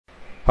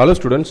Hello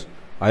students,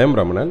 I am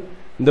Ramanan.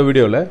 In the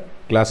video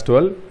class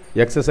 12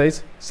 exercise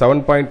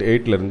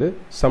 7.8 லிருந்து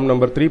sum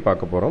number 3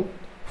 பார்க்க போறோம்.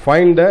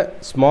 Find the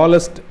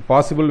smallest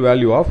possible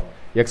value of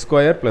x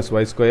square plus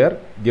y square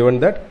given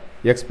that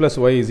x plus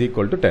y is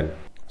equal to 10.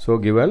 So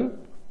given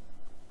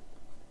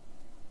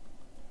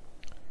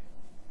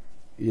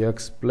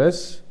x plus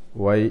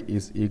y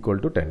is equal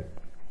to 10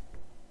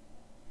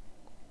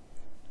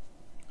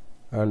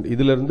 and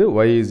இதிலிருந்து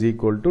y is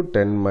equal to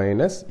 10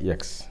 minus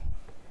x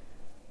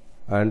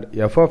and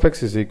f of x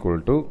is equal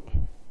to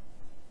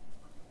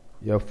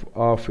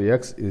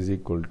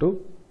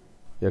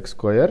x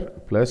square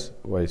plus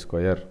y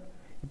square.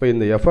 இப்போ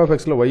இந்த f of x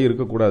ல y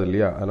இருக்கக்கூடாது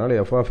இல்லையா, அதனால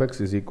f of x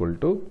is equal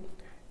to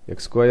x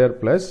square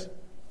plus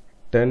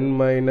 10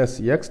 minus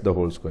x the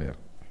whole square.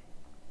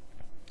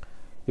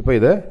 இப்போ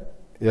இதை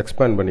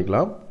expand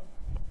பண்ணிக்கலாம்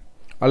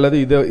அல்லது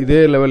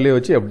இதே லெவல்லே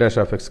வச்சு f dash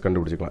of x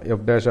கண்டுபிடிச்சிக்கலாம்.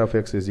 f dash of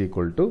x is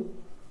equal to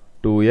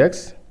 2x.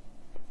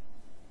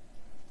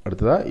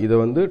 அடுத்ததா இதை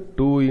வந்து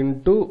 2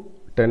 into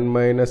 10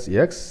 minus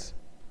x,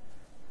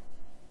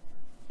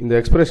 இந்த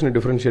எக்ஸ்பிரஷனை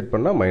டிஃபரன்ஷியேட்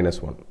பண்ணால்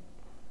 -1.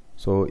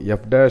 So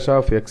f dash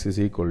of x is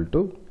equal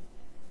to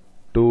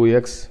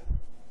 2x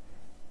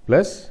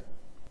plus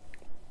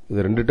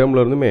இது ரெண்டு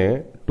டேர்மில் இருந்துமே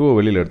 2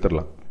 வெளியில்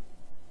எடுத்துடலாம்.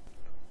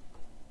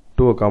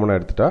 2 காமனாக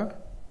எடுத்துட்டா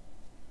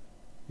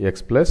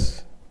x ப்ளஸ்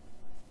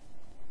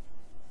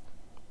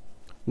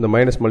இந்த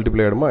மைனஸ்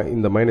மல்டிப்ளை ஆகிடுமா,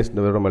 இந்த மைனஸ்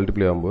இந்த வேறு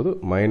மல்டிப்ளை ஆகும்போது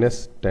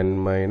 -10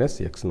 minus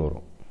xன்னு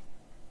வரும்.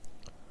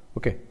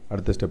 ஓகே,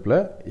 அடுத்த ஸ்டெப்பில்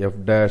f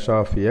dash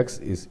of x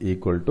is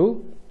equal to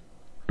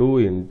 2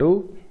 into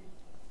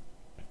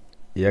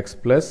x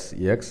plus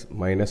x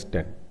minus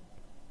 10.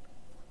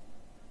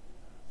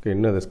 Okay,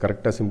 இன்னும் அதை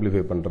கரெக்டாக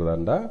சிம்பிளிஃபை பண்ணுறதா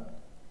இருந்தால்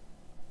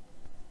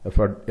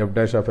f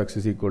dash of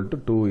x is equal to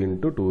 2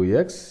 into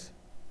 2x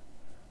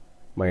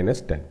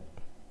minus 10.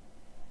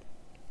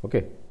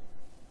 Okay,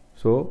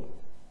 so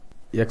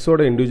xோட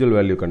individual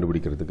value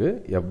கண்டுபிடிக்கிறதுக்கு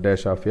f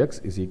dash of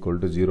x is equal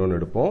to 0ன்னு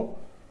எடுப்போம்.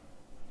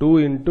 2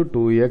 into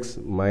 2x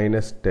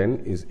minus 10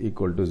 is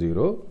equal to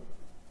 0.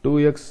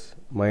 2x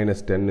minus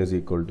 10 is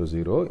equal to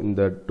 0. இந்த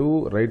 2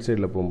 right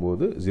சைடில்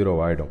போகும்போது 0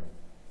 ஆகிடும்,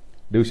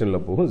 டிவிஷனில்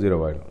போகும் 0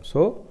 ஆகிடும்.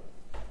 So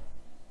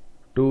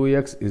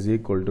 2x is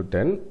equal to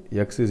 10,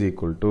 x is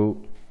equal to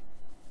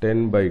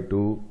 10 by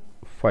 2,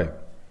 5.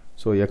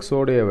 So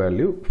xோடைய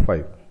value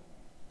 5.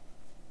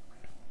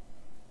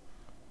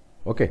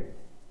 Okay,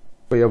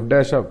 இப்போ f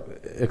dash of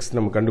x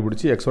நம்ம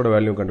கண்டுபிடிச்சி xோட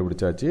வேல்யூ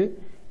கண்டுபிடிச்சாச்சு.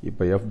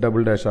 இப்போ f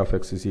double dash of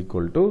x is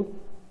equal to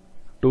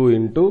 2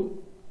 into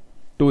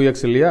 2x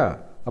இல்லையா,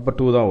 அப்போ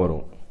 2 தான்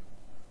வரும்.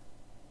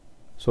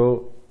 So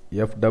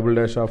f double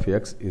dash of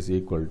x is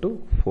equal to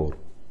 4.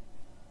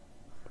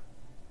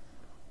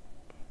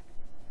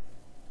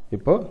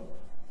 இப்போ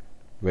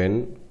when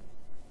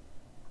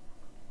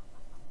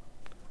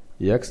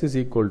x is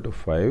equal to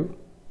 5,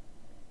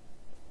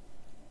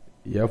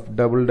 f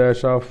double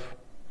dash of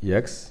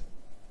x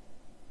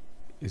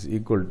is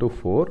equal to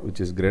 4,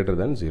 which is greater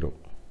than 0.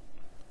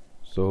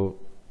 So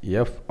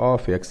f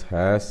of x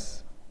has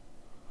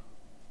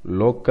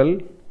local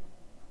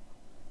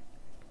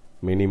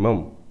minimum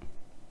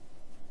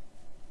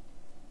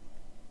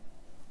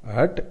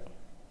at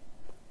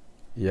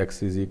x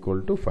is equal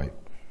to 5.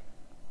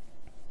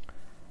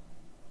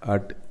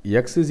 At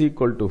x is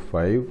equal to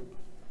 5,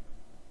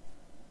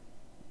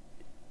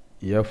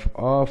 f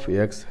of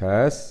x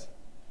has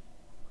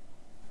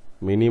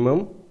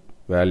minimum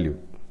value.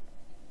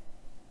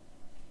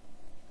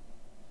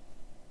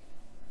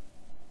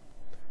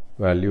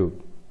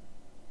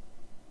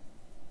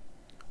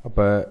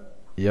 அப்போ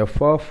f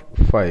of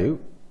 5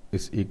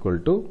 is equal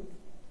to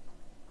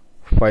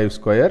 5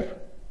 square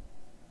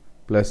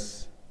plus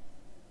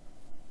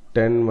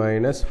 10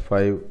 minus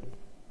 5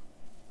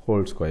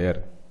 whole square.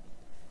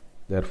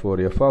 Therefore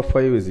f of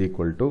 5 is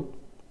equal to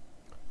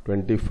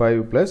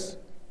 25 plus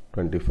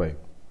 25.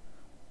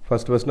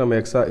 first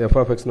நம்ம f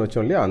of x னு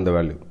வச்சோம் இல்லையா, அந்த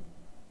value.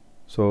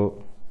 So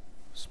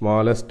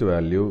smallest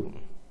value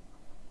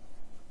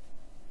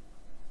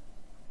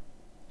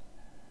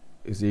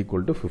is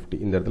equal to 50.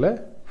 இந்த இடத்துல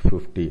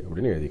 50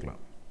 அப்படின்னு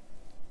எழுதிக்கலாம்.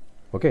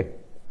 ஓகே,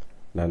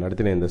 நான்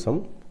நடத்தின இந்த சம்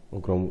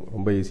உங்களுக்கு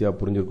ரொம்ப ஈஸியாக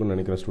புரிஞ்சிருக்குன்னு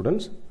நினைக்கிறேன்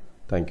ஸ்டூடெண்ட்ஸ்.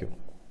 தேங்க்யூ.